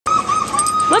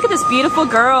Look at this beautiful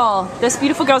girl. This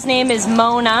beautiful girl's name is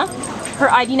Mona. Her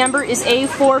ID number is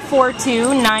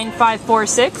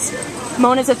A4429546.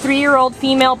 Mona's a 3-year-old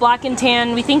female, black and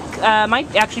tan. We think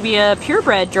might actually be a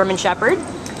purebred German Shepherd.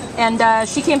 And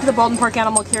she came to the Baldwin Park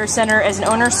Animal Care Center as an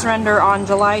owner surrender on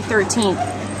July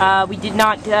 13th. We did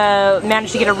not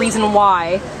manage to get a reason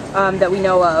why that we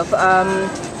know of.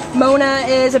 Mona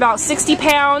is about 60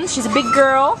 pounds. She's a big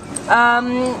girl.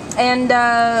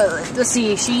 Let's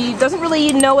see, she doesn't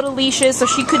really know what a leash is, so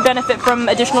she could benefit from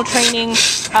additional training,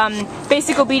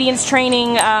 basic obedience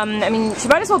training. I mean, she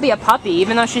might as well be a puppy,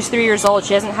 even though she's 3 years old.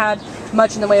 She hasn't had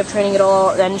much in the way of training at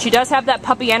all, and she does have that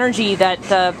puppy energy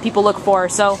that people look for.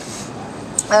 So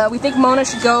we think Mona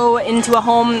should go into a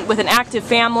home with an active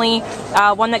family,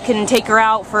 one that can take her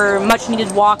out for much needed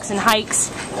walks and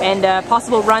hikes and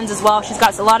possible runs as well. She's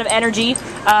got a lot of energy,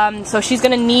 so she's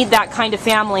going to need that kind of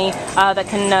family that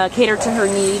can cater to her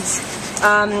needs.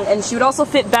 And she would also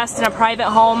fit best in a private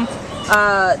home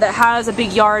that has a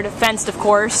big yard, fenced of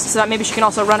course, so that maybe she can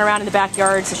also run around in the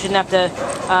backyard, so she doesn't have to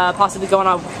possibly go on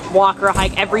a walk or a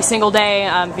hike every single day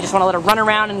if you just want to let her run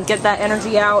around and get that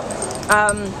energy out.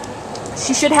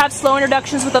 She should have slow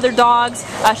introductions with other dogs.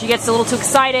 She gets a little too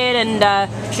excited and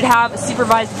should have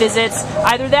supervised visits.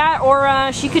 Either that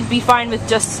or she could be fine with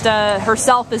just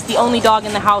herself as the only dog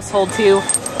in the household too.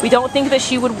 We don't think that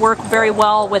she would work very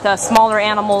well with smaller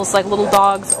animals like little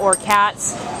dogs or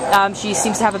cats. She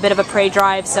seems to have a bit of a prey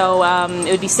drive, so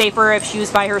it would be safer if she was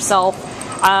by herself.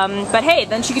 But hey,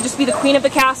 then she could just be the queen of the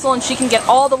castle and she can get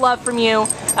all the love from you,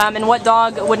 and what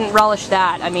dog wouldn't relish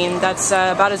that? I mean, that's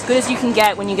about as good as you can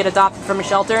get when you get adopted from a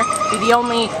shelter. Be the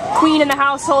only queen in the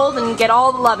household and get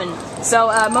all the loving. So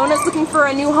Mona's looking for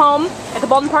a new home at the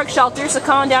Baldwin Park shelter, so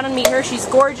come on down and meet her. She's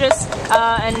gorgeous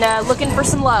and looking for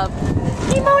some love.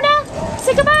 Hey Mona,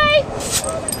 say goodbye.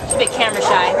 She's a bit camera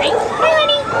shy, right? Hi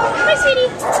honey.